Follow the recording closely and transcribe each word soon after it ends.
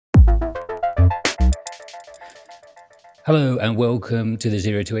Hello and welcome to the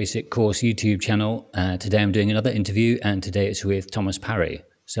Zero to ASIC course YouTube channel. Today I'm doing another interview, and today it's with Thomas Parry.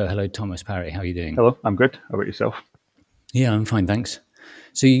 So hello, Thomas Parry. How are you doing? Hello, I'm good. How about yourself? Yeah, I'm fine, thanks.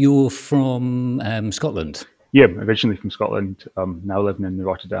 So you're from Scotland? Yeah, originally from Scotland, now living in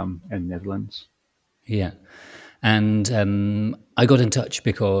Rotterdam in the Netherlands. Yeah. And I got in touch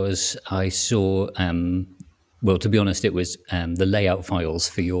because I saw, well, to be honest, it was the layout files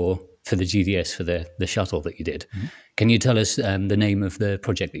for the GDS for the shuttle that you did. Mhm. Can you tell us the name of the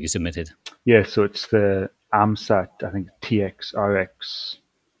project that you submitted? Yeah, so it's the AMSAT, I think TXRX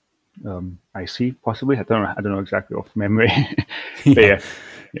IC, possibly. I don't know exactly off memory, but Yeah, yeah,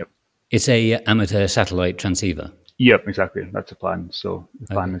 yep, it's a amateur satellite transceiver. yep, exactly. That's the plan. So the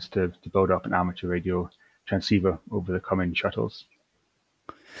plan Okay. is to build up an amateur radio transceiver over the coming shuttles.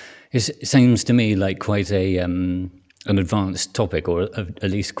 It seems to me like quite an advanced topic, or at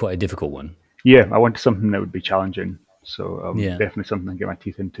least quite a difficult one. Yeah, I wanted something that would be challenging. So Yeah. definitely something I can get my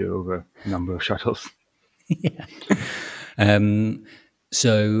teeth into over a number of shuttles. Yeah. Um,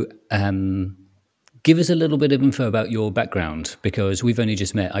 so, give us a little bit of info about your background because we've only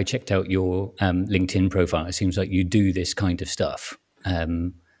just met. I checked out your LinkedIn profile. It seems like you do this kind of stuff.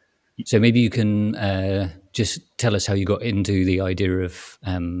 So maybe you can just tell us how you got into the idea of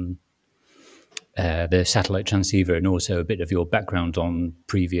the satellite transceiver and also a bit of your background on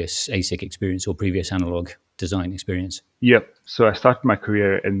previous ASIC experience or previous analog design experience. Yep. So I started my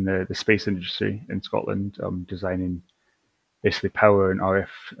career in the space industry in Scotland, designing basically power and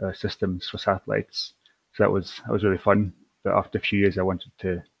RF systems for satellites. So that was really fun. But after a few years, I wanted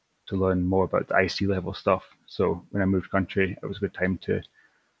to learn more about the IC level stuff. So when I moved country, it was a good time to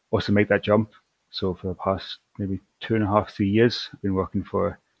also make that jump. So for the past maybe 2.5, 3 years, I've been working for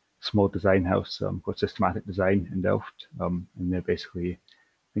a small design house called Systematic Design in Delft, and they're basically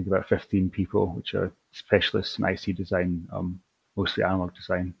I think about 15 people, which are specialists in IC design, mostly analog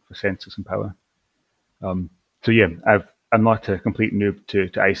design for sensors and power. So yeah, I'm not a complete noob to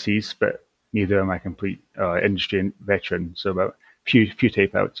ICs, but neither am I a complete industry veteran. So about few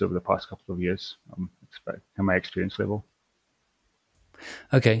tape outs over the past couple of years. It's about my experience level.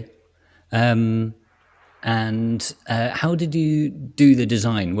 Okay. Um, and how did you do the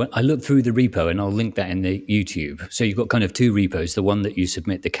design? Well, I looked through the repo, and I'll link that in the YouTube. So you've got kind of two repos: the one that you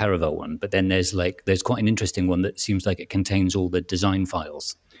submit, the Caravel one, but then there's quite an interesting one that seems like it contains all the design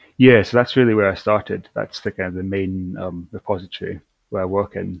files. Yeah, so that's really where I started. That's the kind of the main repository where I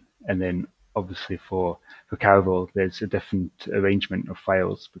work in, and then obviously for Caravel, there's a different arrangement of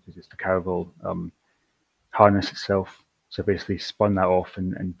files because it's the Caravel harness itself. So basically spun that off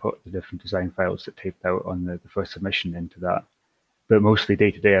and put the different design files that taped out on the first submission into that. But mostly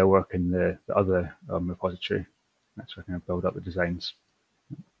day to day, I work in the other repository. That's where I kind of build up the designs.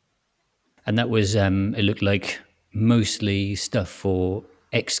 And that was it looked like mostly stuff for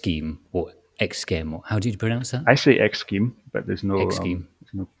X Scheme or X Scheme. Or how do you pronounce that? I say X scheme, but X Scheme.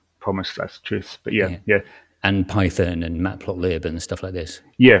 there's no promise that's the truth. But yeah, Yeah. yeah, And Python and Matplotlib and stuff like this.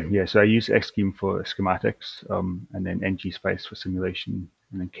 yeah, yeah. So I use X scheme for schematics, and then ngSpice for simulation,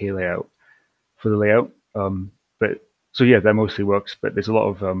 and then K-layout for the layout. But so yeah, that mostly works. But there's a lot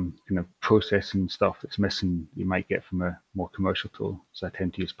of kind of processing stuff that's missing. You might get from a more commercial tool. So I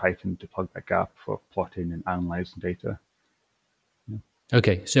tend to use Python to plug that gap for plotting and analyzing data.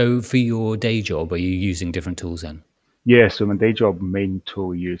 Okay, so for your day job, are you using different tools then? Yeah, so my day job main tool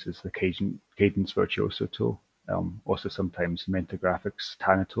we use is the Cadence Virtuoso tool. Also sometimes Mentor Graphics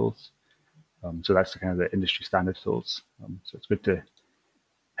Tana tools. So that's the kind of the industry standard tools. So it's good to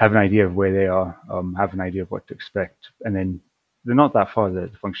have an idea of where they are, have an idea of what to expect, and then they're not that far the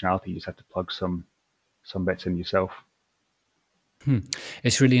functionality. You just have to plug some bits in yourself.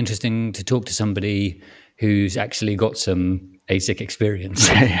 It's really interesting to talk to somebody who's actually got some ASIC experience.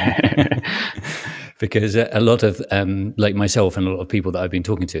 Because a lot of like myself and a lot of people that I've been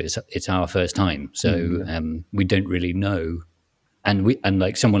talking to, it's our first time, so Yeah. we don't really know. And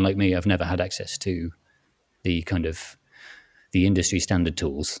like someone like me, I've never had access to the kind of the industry standard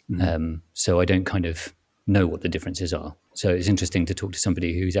tools, Mhm. so I don't kind of know what the differences are. So it's interesting to talk to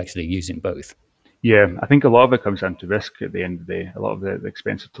somebody who's actually using both. Yeah, I think a lot of it comes down to risk at the end of the day. A lot of the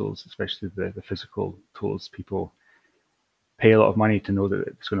expensive tools, especially the physical tools, people pay a lot of money to know that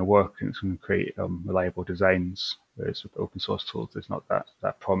it's going to work and it's going to create reliable designs. Whereas with open source tools, there's not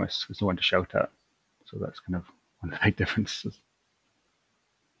that promise. There's no one to shout at. So that's kind of one of the big differences.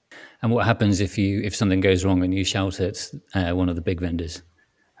 And what happens if something goes wrong and you shout at one of the big vendors?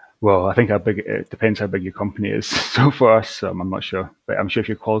 Well, I think how big it depends how big your company is. So for us, I'm not sure, but I'm sure if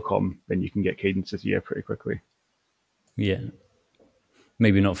you're Qualcomm, then you can get Cadence this year pretty quickly. Yeah,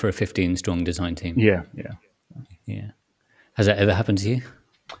 maybe not for a 15 strong design team. Yeah, yeah. Yeah. Has that ever happened to you?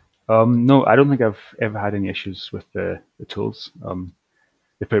 No, I don't think I've ever had any issues with the tools.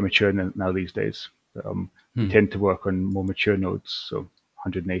 They're pretty mature now these days. But, we tend to work on more mature nodes, so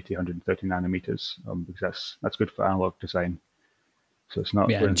 180, 130 nanometers, because that's good for analog design. So it's not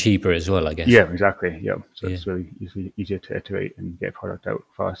Yeah, and cheaper as well, I guess. yeah, exactly. Yeah, so Yeah. it's really easier to iterate and get a product out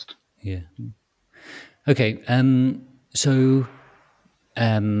fast. Yeah. Okay. So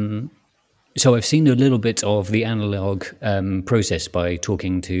so I've seen a little bit of the analog process by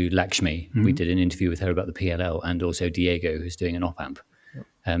talking to Lakshmi. We did an interview with her about the PLL, and also Diego, who's doing an op amp.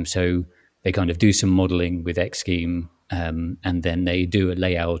 So they kind of do some modeling with Xscheme, and then they do a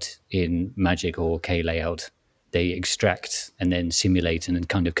layout in Magic or K layout. They extract and then simulate and then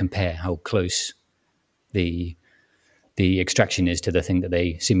kind of compare how close the extraction is to the thing that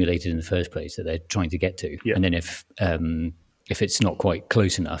they simulated in the first place that they're trying to get to. Yeah. And then if it's not quite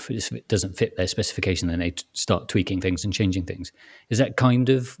close enough, if it doesn't fit their specification, then they start tweaking things and changing things. Is that kind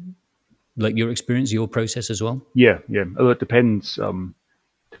of like your experience, your process as well? Yeah, yeah. Although it depends.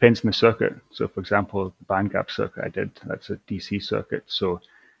 Depends on the circuit. So, for example, the band gap circuit I did, that's a DC circuit. So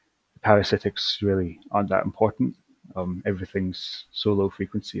the parasitics really aren't that important. Everything's so low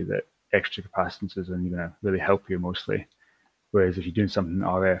frequency that extra capacitance isn't going to really help you mostly. Whereas if you're doing something in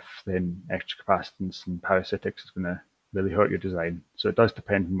RF, then extra capacitance and parasitics is going to really hurt your design. So it does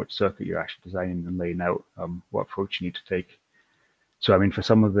depend on which circuit you're actually designing and laying out, what approach you need to take. So I mean, for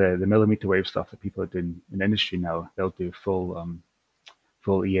some of the millimeter wave stuff that people are doing in industry now, they'll do full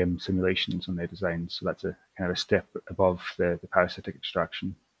EM simulations on their designs. So that's a kind of a step above the parasitic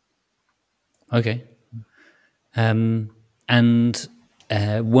extraction. Okay. And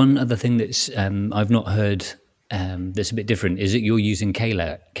one other thing that's I've not heard that's a bit different is that you're using K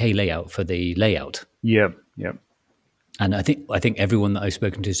layout for the layout. Yeah, yeah. And I think everyone that I've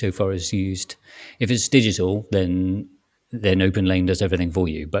spoken to so far has used. If it's digital, then OpenLane does everything for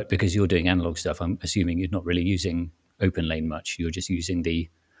you. But because you're doing analog stuff, I'm assuming you're not really using OpenLane much. You're just using the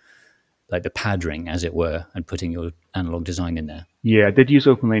pad ring, as it were, and putting your analog design in there. Yeah, I did use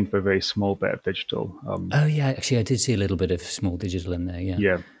OpenLane for a very small bit of digital. Oh yeah, actually, I did see a little bit of small digital in there.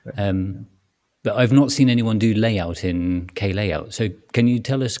 Yeah. Yeah. But I've not seen anyone do layout in K layout. So can you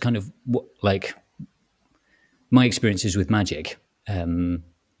tell us kind of what, like, my experiences with Magic?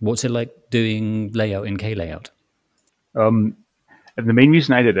 What's it like doing layout in K layout? And the main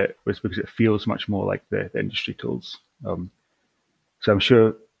reason I did it was because it feels much more like the industry tools. So I'm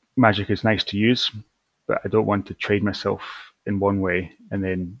sure Magic is nice to use, but I don't want to train myself in one way and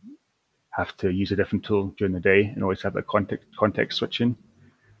then have to use a different tool during the day and always have that context switching.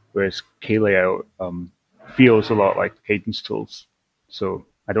 Whereas K layout feels a lot like cadence tools, so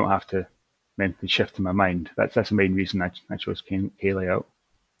I don't have to mentally shift in my mind. That's the main reason I chose K layout.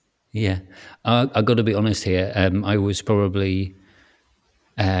 Yeah, I got to be honest here. I was probably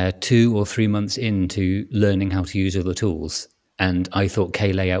 2 or 3 months into learning how to use other tools, and I thought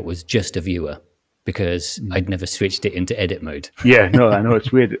K layout was just a viewer because I'd never switched it into edit mode. Yeah, no, I know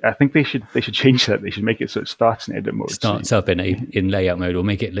it's weird. I think they should change that. They should make it so it starts in edit mode. Starts up in layout mode, or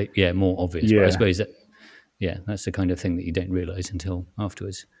make it more obvious. Yeah. But I suppose that that's the kind of thing that you don't realize until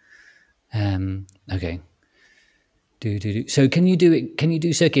afterwards. Okay. So can you do it? Can you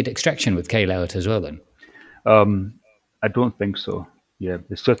do circuit extraction with K layout as well then? I don't think so. Yeah,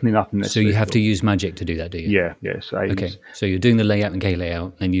 there's certainly nothing. So you have to use Magic to do that, do you? Yeah, yeah. So So you're doing the layout in K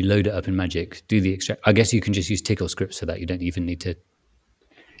layout, then you load it up in Magic, do the extract. I guess you can just use Tickle scripts for that. You don't even need to.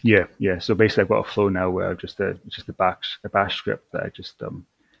 Yeah, yeah. So basically, I've got a flow now where just a bash script that I just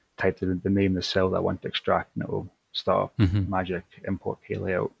type in the name of the cell that I want to extract, and it will start Magic, import K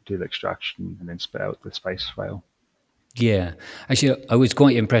layout, do the extraction, and then spit out the spice file. Yeah, actually, I was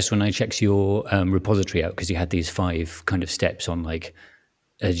quite impressed when I checked your repository out because you had these 5 kind of steps on like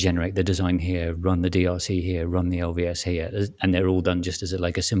generate the design here, run the DRC here, run the LVS here, and they're all done just as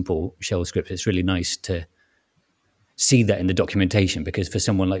a simple shell script. It's really nice to see that in the documentation because for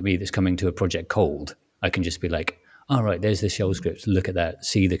someone like me that's coming to a project cold, I can just be like, all right, there's the shell script, look at that,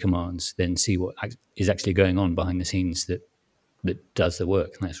 see the commands, then see what is actually going on behind the scenes that does the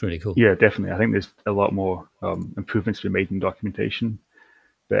work. And that's really cool. Yeah, definitely. I think there's a lot more improvements to be made in documentation,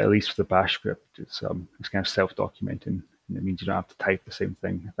 but at least for the bash script, it's kind of self-documenting. And it means you don't have to type the same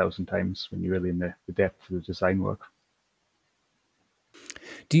thing 1,000 times when you're really in the depth of the design work.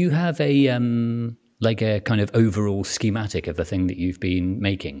 Do you have a kind of overall schematic of the thing that you've been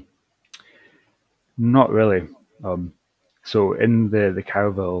making? Not really. So in the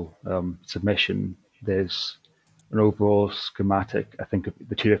Caravelle submission, there's an overall schematic, I think, of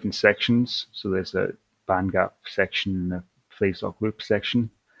the 2 different sections. So there's a band gap section and a phase lock loop section.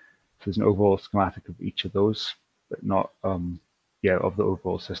 So there's an overall schematic of each of those. but not of the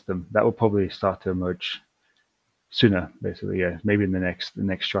overall system. That will probably start to emerge sooner, basically. Yeah, maybe in the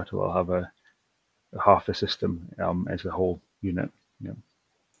next shuttle, I'll have a half a system as a whole unit. Yeah.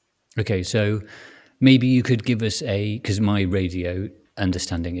 Okay, so maybe you could give us because my radio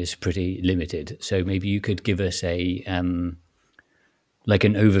understanding is pretty limited. So maybe you could give us like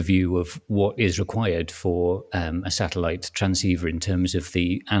an overview of what is required for a satellite transceiver in terms of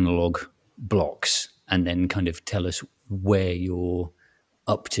the analog blocks, and then kind of tell us where you're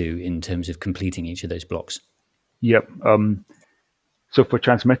up to in terms of completing each of those blocks. Yep. So for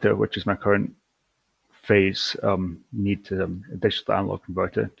transmitter, which is my current phase, you need a digital analog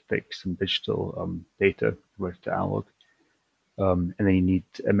converter to take some digital data, convert it to analog. And then you need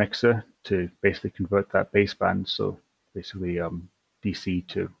a mixer to basically convert that baseband. So basically DC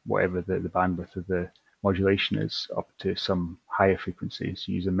to whatever the bandwidth of the modulation is up to some higher frequency.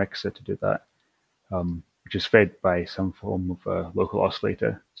 So you use a mixer to do that, which is fed by some form of a local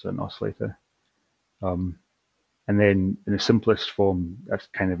oscillator, so an oscillator. And then in the simplest form, that's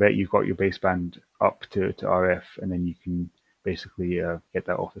kind of it. You've got your baseband up to RF, and then you can basically get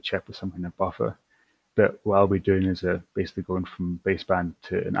that off the chip with some kind of buffer. But what I'll be doing is basically going from baseband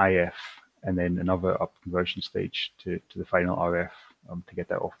to an IF, and then another up conversion stage to the final RF to get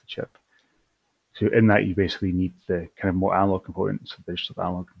that off the chip. So in that, you basically need the kind of more analog components of the digital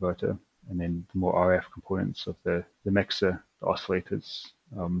analog converter, and then the more RF components of the mixer, the oscillators,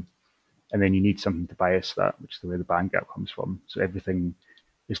 and then you need something to bias that, which is the way the band gap comes from. So everything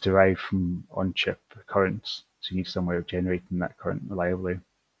is derived from on-chip currents. So you need some way of generating that current reliably.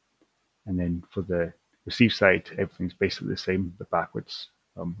 And then for the receive side, everything's basically the same, but backwards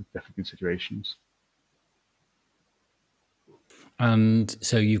with different considerations. And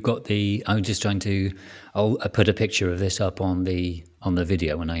so you've got I'm just trying to, I'll put a picture of this up on the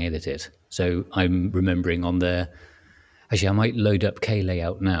video when I edit it. So I'm remembering actually I might load up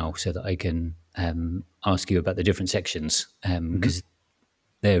K-Layout now so that I can ask you about the different sections because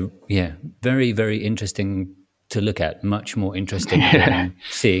they're, very, very interesting to look at, much more interesting than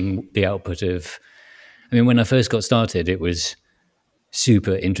seeing the output of, I mean, when I first got started, it was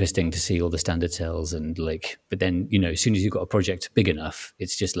super interesting to see all the standard cells and but then, as soon as you've got a project big enough,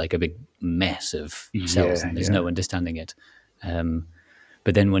 it's just like a big mess of cells and there's no understanding it.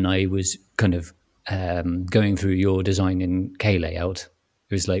 But then when I was kind of going through your design in K-Layout,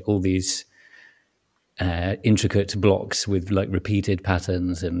 it was like all these intricate blocks with like repeated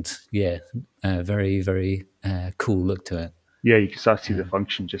patterns and very, very cool look to it. Yeah, you can start to see the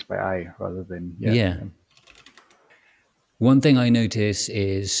function just by eye rather than One thing I notice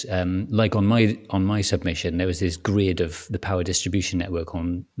is, like on my submission, there was this grid of the power distribution network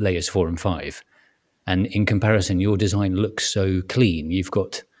on layers 4 and 5, and in comparison, your design looks so clean. You've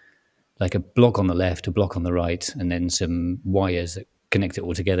got like a block on the left, a block on the right, and then some wires that connect it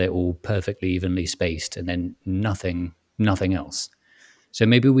all together, all perfectly evenly spaced, and then nothing else. So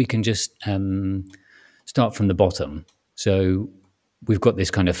maybe we can just start from the bottom. So we've got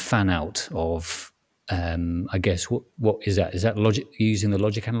this kind of fan out of. I guess what is that? Is that logic using the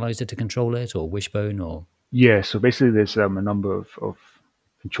logic analyzer to control it, or Wishbone, or? Yeah, so basically there's a number of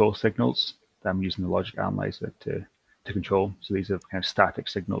control signals that I'm using the logic analyzer to control. So these are kind of static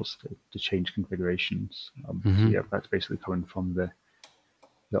signals to change configurations. So that's basically coming from the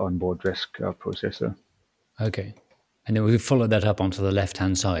onboard RISC processor. Okay, and then we follow that up onto the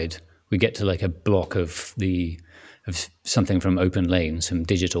left-hand side. We get to like a block of something from OpenLane, some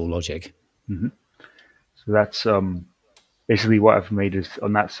digital logic. So that's basically what I've made is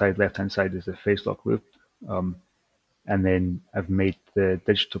on that side, left-hand side, is a phase lock loop. And then I've made the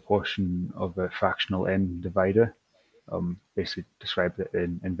digital portion of a fractional N divider, basically described it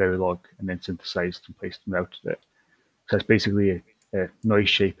in Verilog, and then synthesized and placed and routed it. So it's basically a noise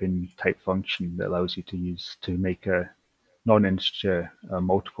shaping type function that allows you to make a non-integer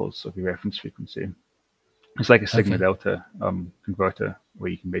multiples of your reference frequency. It's like a sigma delta converter where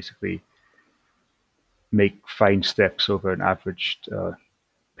you can basically make fine steps over an averaged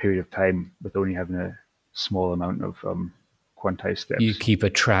period of time with only having a small amount of quantized steps. You keep a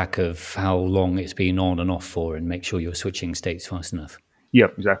track of how long it's been on and off for and make sure you're switching states fast enough.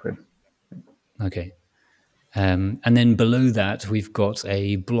 Yep, exactly. Okay. And then below that, we've got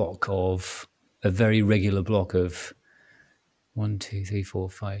a very regular block of 1, 2, 3, 4,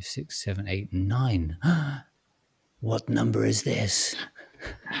 5, 6, 7, 8, 9. What number is this?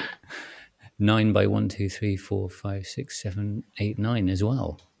 9 by 1, 2, 3, 4, 5, 6, 7, 8, 9 as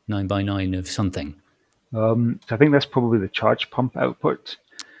well. 9 by 9 of something. So I think that's probably the charge pump output.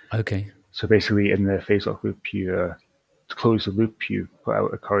 Okay. So basically, in the phase lock loop, to close the loop, you put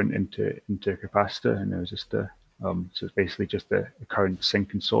out a current into a capacitor and a resistor, So it's basically just a current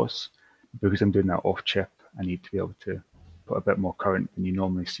sink and source. Because I'm doing that off chip, I need to be able to put a bit more current than you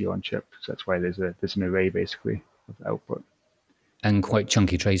normally see on chip. So that's why there's an array basically of the output. And quite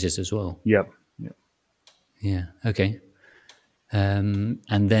chunky traces as well. Yep. Yep. Yeah. Okay. And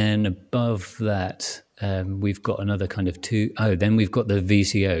then above that, we've got another kind of two. Oh, then we've got the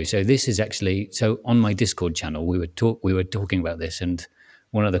VCO. So this is actually, so on my Discord channel, we were talking about this, and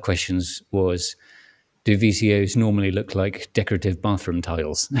one of the questions was, do VCOs normally look like decorative bathroom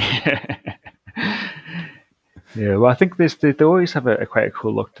tiles? Yeah, well, I think they always have a quite a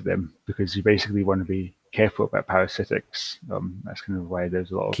cool look to them because you basically want to be careful about parasitics. That's kind of why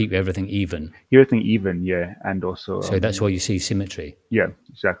there's a lot of Keep everything even. everything even, yeah, and also So that's why you see symmetry. yeah,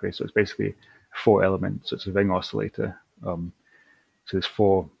 exactly. So it's basically 4 elements. So it's a ring oscillator. So there's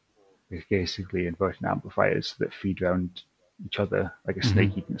 4 basically inverting amplifiers that feed around each other like a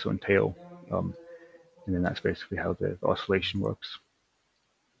snake eating its own tail, and then that's basically how the oscillation works.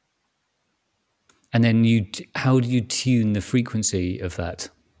 And then how do you tune the frequency of that?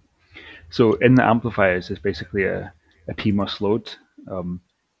 So in the amplifiers, there's basically a PMOS load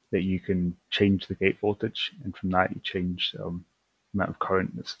that you can change the gate voltage, and from that you change the amount of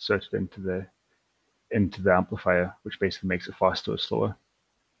current that's inserted into the amplifier, which basically makes it faster or slower.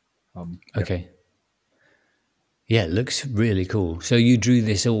 Okay. Yeah, it looks really cool. So you drew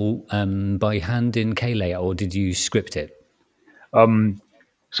this all by hand in KLayout, or did you script it?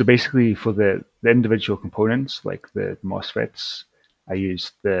 So basically, for the individual components, like the MOSFETs, I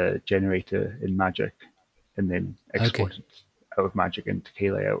used the generator in Magic, and then exported out of Magic into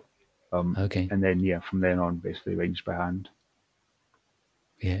KLayout. Okay. And then from then on, basically arranged by hand.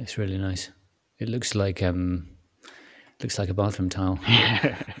 Yeah, it's really nice. It looks like a bathroom tile.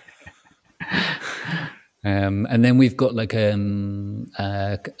 And then we've got like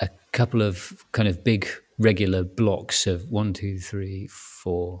a couple of kind of big regular blocks of 1, 2, 3,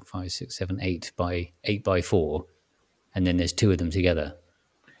 4, 5, 6, 7, 8 by 8 by 4, and then there's 2 of them together.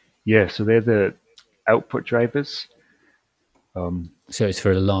 Yeah, so they're the output drivers. So it's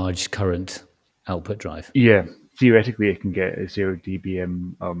for a large current output drive. Yeah, theoretically, it can get a 0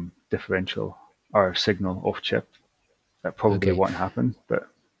 dBm differential or signal off chip. That probably won't happen, but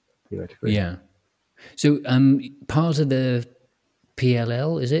theoretically. Yeah. So part of the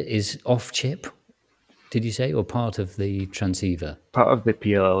PLL is off chip. Did you say, or part of the transceiver? Part of the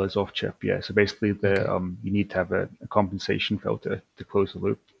PLL is off chip. Yeah, so basically you need to have a compensation filter to close the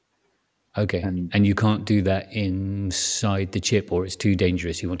loop. Okay, and you can't do that inside the chip, or it's too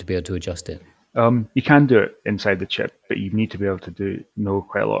dangerous. You want to be able to adjust it. You can do it inside the chip, but you need to be able to know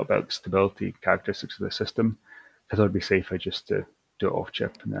quite a lot about the stability characteristics of the system. Because it would be safer just to do it off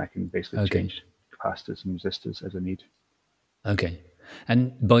chip, and then I can basically change capacitors and resistors as I need. Okay,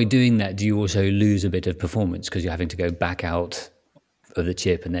 and by doing that, do you also lose a bit of performance because you're having to go back out of the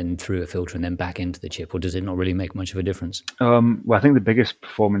chip and then through a filter and then back into the chip, or does it not really make much of a difference? Well, I think the biggest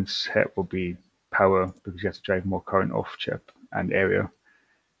performance hit will be power because you have to drive more current off chip and area.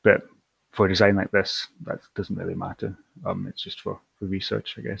 But for a design like this, that doesn't really matter. It's just for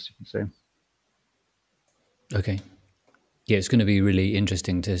research, I guess you can say. Okay. Yeah, it's going to be really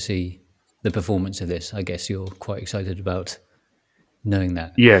interesting to see the performance of this. I guess you're quite excited about knowing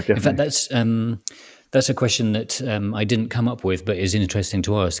that. Yeah, definitely. In fact, that's a question that I didn't come up with, but is interesting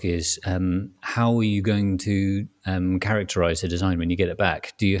to ask. Is how are you going to characterize the design when you get it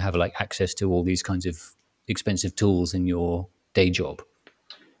back? Do you have like access to all these kinds of expensive tools in your day job?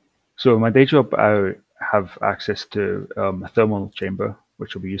 So in my day job, I have access to a thermal chamber,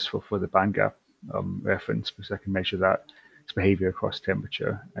 which will be useful for the band gap reference because I can measure that its behavior across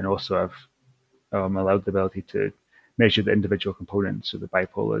temperature, and also I've allowed the ability to measure the individual components, so the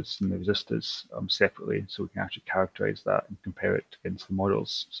bipolars and the resistors separately, so we can actually characterize that and compare it against the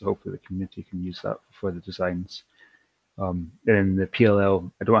models. So hopefully the community can use that for further designs. In the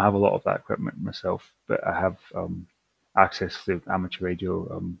PLL, I don't have a lot of that equipment myself, but I have access to amateur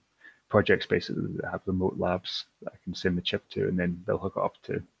radio projects basically that have remote labs that I can send the chip to, and then they'll hook it up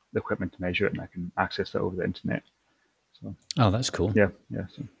to the equipment to measure it, and I can access that over the internet. So, oh, that's cool. Yeah,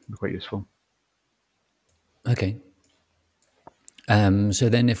 so quite useful. Okay. So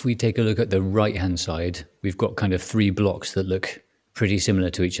then if we take a look at the right-hand side, we've got kind of 3 blocks that look pretty similar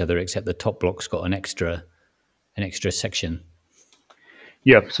to each other, except the top block's got an extra section.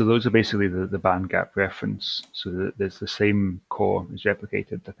 Yeah, so those are basically the band gap reference. So there's the same core is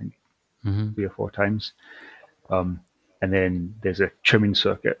replicated, I think, 3 or 4 times. And then there's a trimming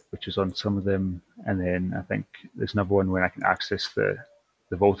circuit, which is on some of them. And then I think there's another one where I can access the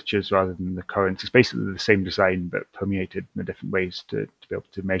voltages rather than the currents. It's basically the same design, but permeated in different ways to be able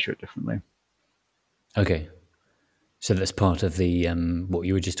to measure it differently. Okay. So that's part of the what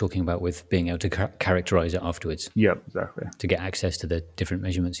you were just talking about with being able to characterize it afterwards Yeah, exactly. to get access to the different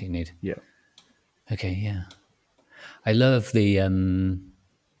measurements you need. Yeah. Okay, yeah. I love the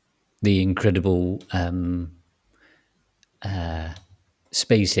incredible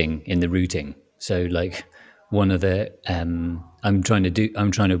spacing in the routing. So like one of the I'm trying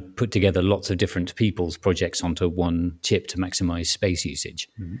to put together lots of different people's projects onto one chip to maximize space usage,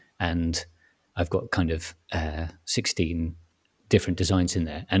 and I've got kind of 16 different designs in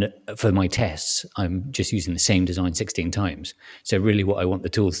there. And for my tests, I'm just using the same design 16 times. So really what I want the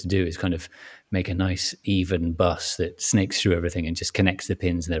tools to do is kind of make a nice even bus that snakes through everything and just connects the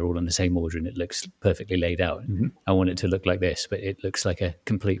pins and they're all in the same order and it looks perfectly laid out. I want it to look like this, but it looks like a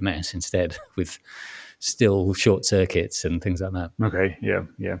complete mess instead with still short circuits and things like that. Okay. Yeah.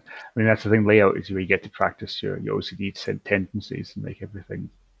 Yeah. I mean, that's the thing. Layout is where you get to practice your OCD tendencies and make everything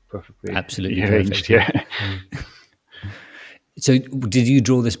perfectly Absolutely arranged. perfect. Yeah. So did you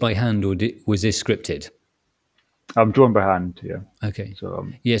draw this by hand or was this scripted? I'm drawn by hand. Yeah. Okay. So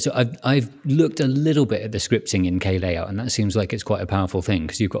Yeah, so I've looked a little bit at the scripting in KLayout, and that seems like it's quite a powerful thing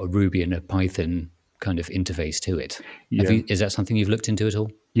because you've got a Ruby and a Python kind of interface to it. yeah. Is that something you've looked into at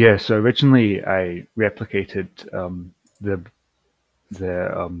all? Yeah. So originally I replicated the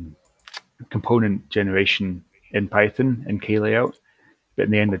component generation in Python in KLayout, but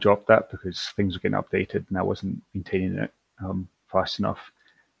in the end I dropped that because things were getting updated and I wasn't maintaining it fast enough.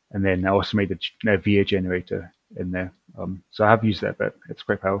 And then I also made a VA generator in there. So I have used that, but it's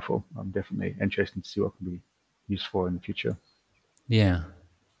quite powerful. I'm definitely interested to see what can be used for in the future. Yeah.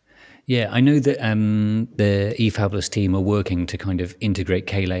 Yeah, I know that the eFabless team are working to kind of integrate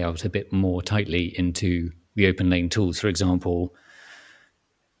KLayout a bit more tightly into the OpenLane tools. For example,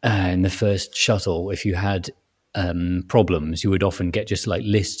 in the first shuttle, if you had problems, you would often get just like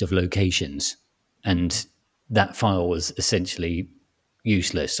lists of locations, and that file was essentially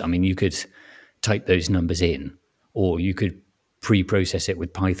useless. I mean, you could type those numbers in, or you could pre-process it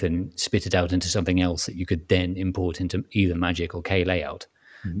with Python, spit it out into something else that you could then import into either Magic or KLayout.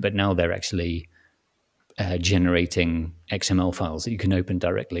 But now they're actually generating XML files that you can open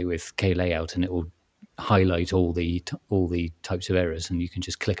directly with KLayout, and it will highlight all the types of errors, and you can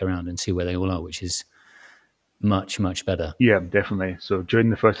just click around and see where they all are, which is much better. Yeah, definitely. So during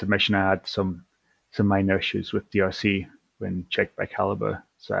the first submission, I had some minor issues with DRC when checked by Calibre.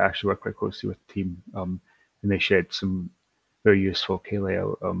 So I actually worked quite closely with the team, and they shared some very useful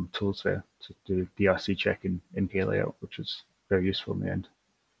KLayout tools there to do DRC check in KLayout, which was very useful in the end.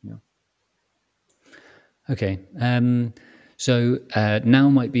 Yeah. Okay. So now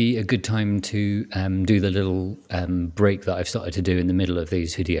might be a good time to do the little break that I've started to do in the middle of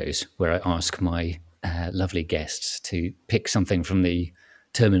these videos, where I ask my lovely guests to pick something from the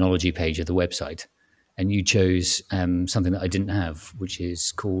terminology page of the website. And you chose something that I didn't have, which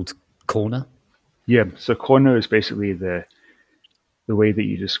is called corner. Yeah. So corner is basically the way that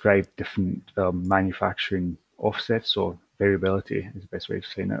you describe different manufacturing offsets or variability is the best way of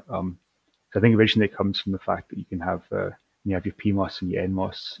saying it. So I think originally it comes from the fact that you can have you have your PMOS and your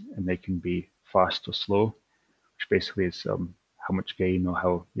NMOS, and they can be fast or slow, which basically is how much gain or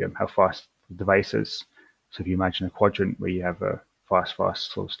how fast the device is. So if you imagine a quadrant where you have a fast,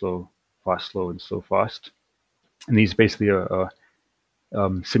 slow, slow, fast, slow, and slow, fast, and these basically are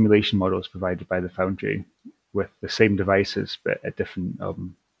simulation models provided by the Foundry with the same devices but at different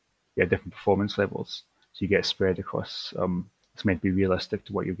different performance levels. So you get spread across. It's meant to be realistic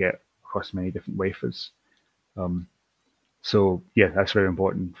to what you get across many different wafers. So yeah, that's very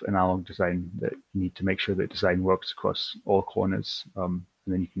important for analog design, that you need to make sure that design works across all corners, and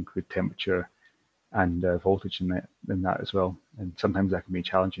then you can include temperature and voltage in that as well. And sometimes that can be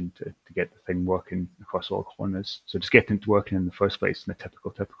challenging to get the thing working across all corners. So just getting it working in the first place in the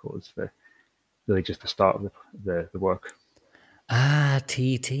typical is really just the start of the work.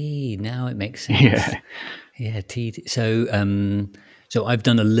 TT. Now it makes sense. Yeah. Yeah, TT. So I've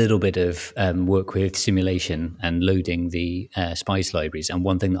done a little bit of work with simulation and loading the Spice libraries. And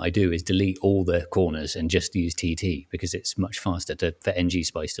one thing that I do is delete all the corners and just use TT because it's much faster for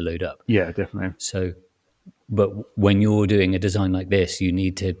ngSpice to load up. Yeah, definitely. So, but when you're doing a design like this, you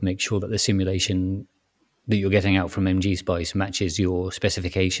need to make sure that the simulation that you're getting out from ngSpice matches your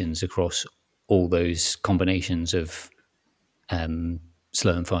specifications across all those combinations of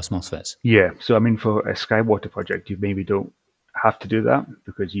slow and fast MOSFETs. Yeah. So I mean, for a Skywater project, you maybe don't have to do that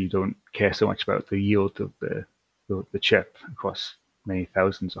because you don't care so much about the yield of the chip across many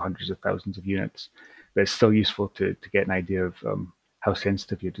thousands or hundreds of thousands of units. But it's still useful to get an idea of how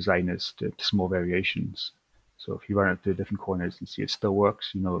sensitive your design is to small variations. So if you run it through different corners and see it still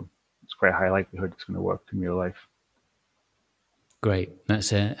works, it's quite a high likelihood it's going to work in real life. Great.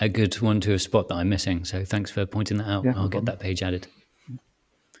 That's a good one to a spot that I'm missing. So thanks for pointing that out. Yeah, I'll no get problem. that page added.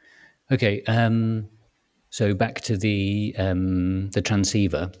 Okay. So back to the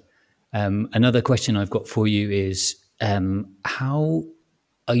transceiver. Another question I've got for you is how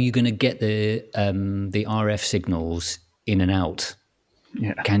are you going to get the RF signals in and out?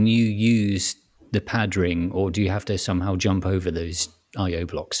 Yeah. Can you use the pad ring, or do you have to somehow jump over those I/O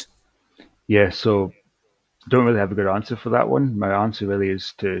blocks? Yeah, so don't really have a good answer for that one. My answer really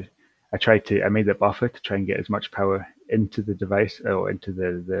is I made a buffer to try and get as much power into the device or into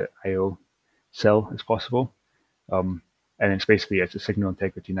the I/O cell as possible. And it's a signal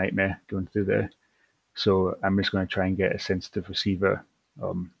integrity nightmare going through there. So I'm just going to try and get a sensitive receiver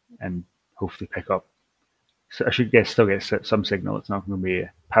and hopefully pick up. So I should still get some signal. It's not going to be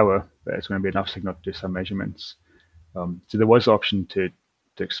power, but it's going to be enough signal to do some measurements. So there was option to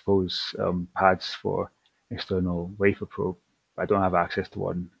expose pads for external wafer probe, but I don't have access to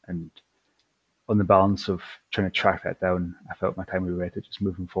one. And on the balance of trying to track that down, I felt my time would be better just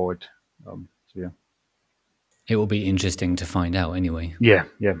moving forward. So yeah. It will be interesting to find out anyway. Yeah,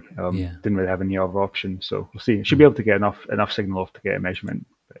 yeah. Yeah. Didn't really have any other option, so we'll see. Should be able to get enough signal off to get a measurement,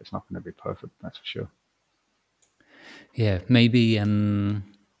 but it's not going to be perfect, that's for sure. Yeah, maybe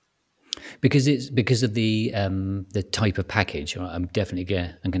because of the type of package. I'm going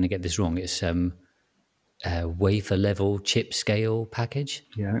to get this wrong. It's wafer level chip scale package.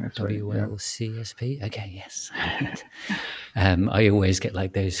 Yeah, I think that's right. Yeah, WLCSP. Okay, yes. I always get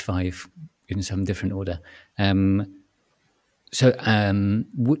like those 5 in some different order. Would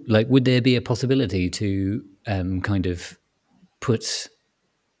there be a possibility to kind of put,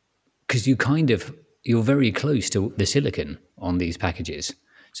 because you're very close to the silicon on these packages.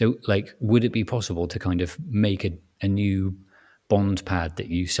 So like, would it be possible to kind of make a new bond pad that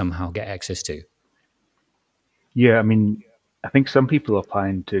you somehow get access to? yeah. I mean, I think some people are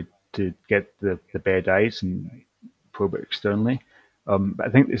planning to get the bare dies and probe it externally. But I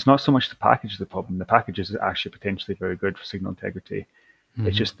think it's not so much the package is the problem. The package is actually potentially very good for signal integrity.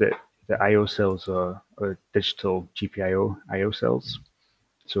 It's just that the I/O cells are digital GPIO I/O cells.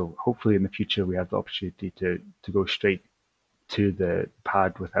 So hopefully in the future we have the opportunity to go straight to the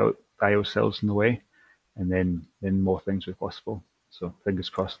pad without I/O cells in the way, and then more things are possible. So fingers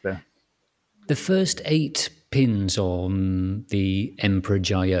crossed there. The first 8 pins on the Emperor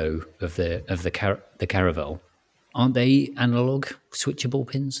GIO of the Caravel, aren't they analog switchable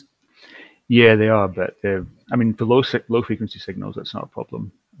pins? Yeah, they are, but I mean, for low frequency signals, that's not a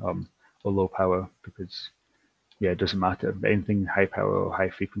problem, or low power, because yeah, it doesn't matter. Anything high power or high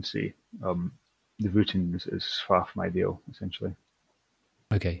frequency, the routing is far from ideal, essentially.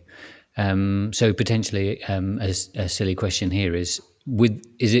 Okay. So potentially, a silly question here is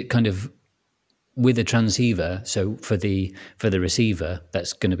it kind of with a transceiver? So for the receiver,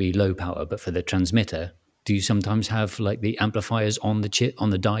 that's going to be low power, but for the transmitter, do you sometimes have like the amplifiers on the chip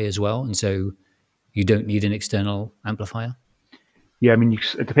on the die as well, and so you don't need an external amplifier? Yeah, I mean,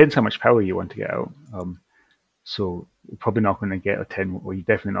 it depends how much power you want to get out. So you're probably not going to get a 10, well, you're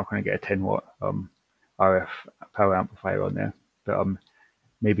definitely not going to get a 10 watt RF power amplifier on there, but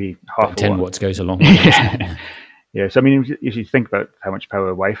maybe half But a 10 watt. watts goes a long way. Doesn't it? Yeah, so I mean, if you think about how much power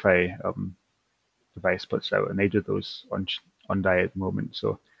a Wi-Fi device puts out, and they do those on die at the moment.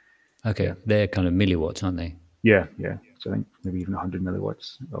 So Okay, yeah, they're kind of milliwatts, aren't they? yeah, yeah. So I think maybe even 100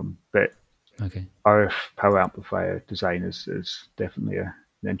 milliwatts. But Okay. RF power amplifier design is definitely an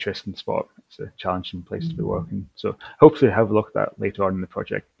interesting spot. It's a challenging place to be working. So hopefully have a look at that later on in the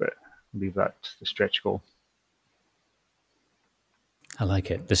project, but I'll leave that the stretch goal. I like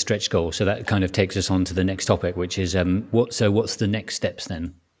it. The stretch goal. So that kind of takes us on to the next topic, which is what's the next steps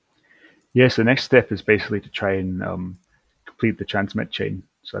then? Yes, the next step is basically to try and complete the transmit chain.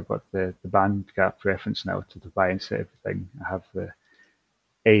 So I've got the band gap reference now to divide everything. I have the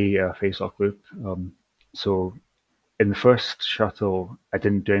phase lock loop. So in the first shuttle, I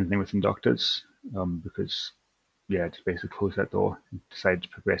didn't do anything with inductors because, yeah, I just basically closed that door and decided to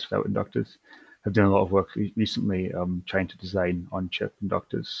progress without inductors. I've done a lot of work recently trying to design on-chip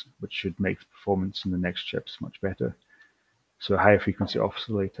inductors, which should make the performance in the next chips much better. So a higher frequency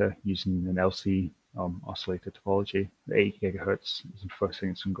oscillator using an LC oscillator topology, the 8 gigahertz is the first thing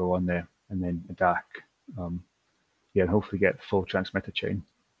that's going to go on there, and then a DAC. And hopefully get the full transmitter chain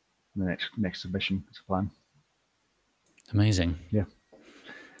in the next submission as a plan. Amazing. Yeah.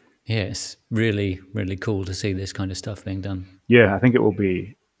 Yeah, it's really, really cool to see this kind of stuff being done. Yeah, I think it will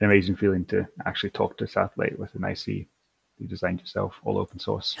be an amazing feeling to actually talk to a satellite with an IC you designed yourself, all open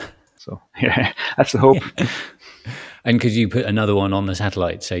source. So yeah, that's the hope. And could you put another one on the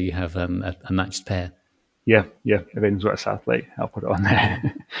satellite so you have a matched pair? Yeah, yeah. If anyone's got a satellite, I'll put it on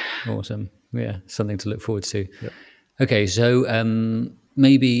there. Awesome. Yeah, something to look forward to. Yep. Okay, so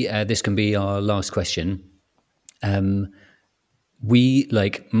maybe this can be our last question. We,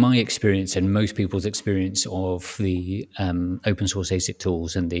 like my experience and most people's experience of the open source ASIC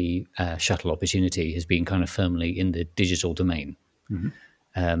tools and the shuttle opportunity has been kind of firmly in the digital domain.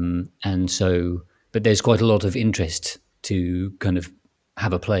 And so, but there's quite a lot of interest to kind of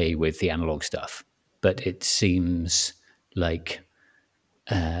have a play with the analog stuff, but it seems like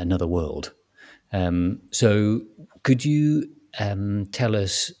another world. So could you tell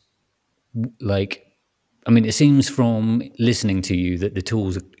us, like, I mean, it seems from listening to you that the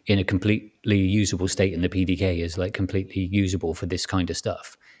tool's in a completely usable state and the PDK is like completely usable for this kind of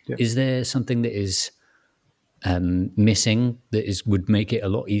stuff. Yep. Is there something that is missing that would make it a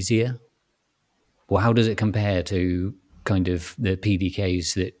lot easier? Or how does it compare to kind of the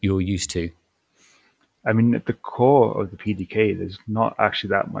PDKs that you're used to? I mean, at the core of the PDK, there's not actually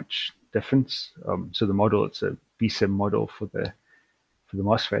that much difference. So the model, it's a vSIM model for the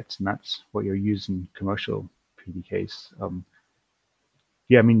MOSFETs, and that's what you're using commercial PDKs.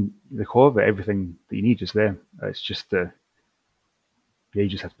 Yeah, I mean, the core of it, everything that you need is there. It's just you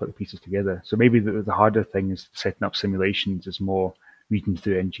just have to put the pieces together. So maybe the harder thing is setting up simulations, is more reading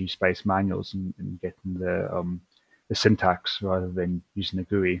through ngSpice manuals and getting the syntax rather than using the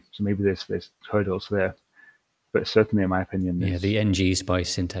GUI. So maybe there's hurdles there. But certainly, in my opinion, Yeah, the ngSpice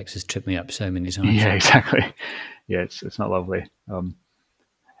syntax has tripped me up so many times. yeah, exactly. Yeah, it's not lovely.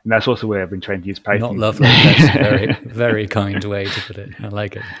 And that's also where I've been trying to use Python. Not lovely. That's a very, very kind way to put it. I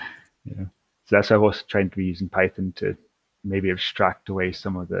like it. Yeah. So that's why I've also trying to be using Python to maybe abstract away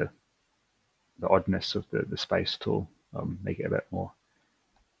some of the oddness of the Spice tool, make it a bit more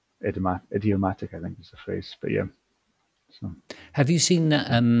idiomatic, I think is the phrase. But yeah. So. Have you seen that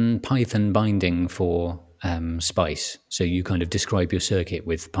Python binding for Spice? So you kind of describe your circuit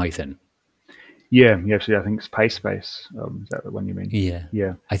with Python. Yeah, so I think it's PySpice. Is that the one you mean?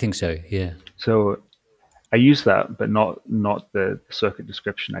 Yeah, I think so. Yeah. So I use that, but not the circuit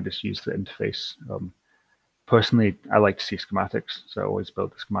description. I just use the interface. Personally, I like to see schematics, so I always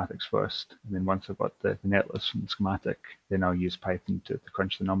build the schematics first, and then once I've got the netlist from the schematic, then I'll use Python to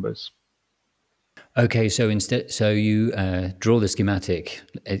crunch the numbers. Okay, so you draw the schematic,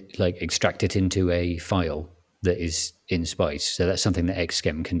 like extract it into a file that is in Spice. So that's something that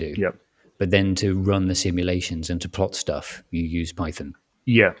Xschem can do. Yep. But then to run the simulations and to plot stuff, you use Python.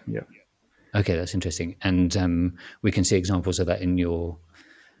 Yeah. Okay, that's interesting. And we can see examples of that in your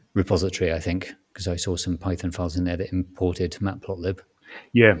repository, I think, because I saw some Python files in there that imported matplotlib.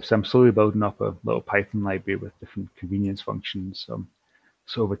 Yeah, so I'm slowly building up a little Python library with different convenience functions.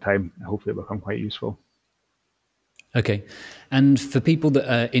 So over time, hopefully it'll become quite useful. Okay. And for people that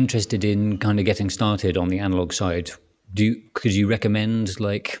are interested in kind of getting started on the analog side, could you recommend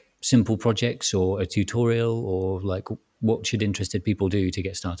like simple projects or a tutorial, or like what should interested people do to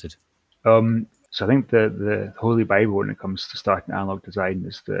get started? So I think the Holy Bible when it comes to starting analog design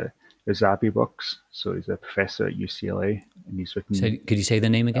is the Razavi books. So he's a professor at UCLA, and he's written. So could you say the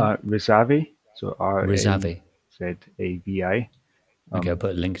name again? Razavi. So Razavi. Razavi. Okay, I'll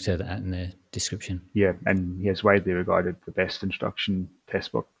put a link to that in the description. Yeah, and he has widely regarded the best instruction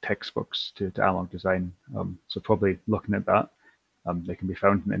textbooks to analog design. So probably looking at that, they can be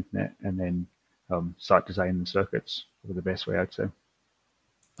found on the internet, and then start designing circuits for the best way, I'd say.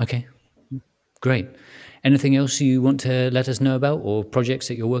 Okay, great. Anything else you want to let us know about, or projects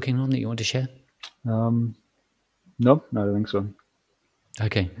that you're working on that you want to share? No, I don't think so.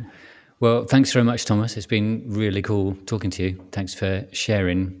 Okay. Well, thanks very much, Thomas. It's been really cool talking to you. Thanks for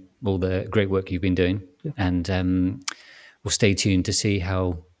sharing all the great work you've been doing. Yeah. And we'll stay tuned to see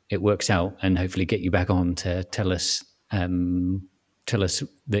how it works out, and hopefully get you back on to tell us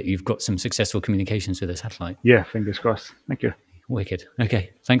that you've got some successful communications with a satellite. Yeah, fingers crossed. Thank you. Wicked.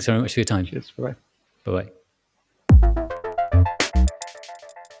 Okay. Thanks very much for your time. Cheers. Bye-bye. Bye-bye.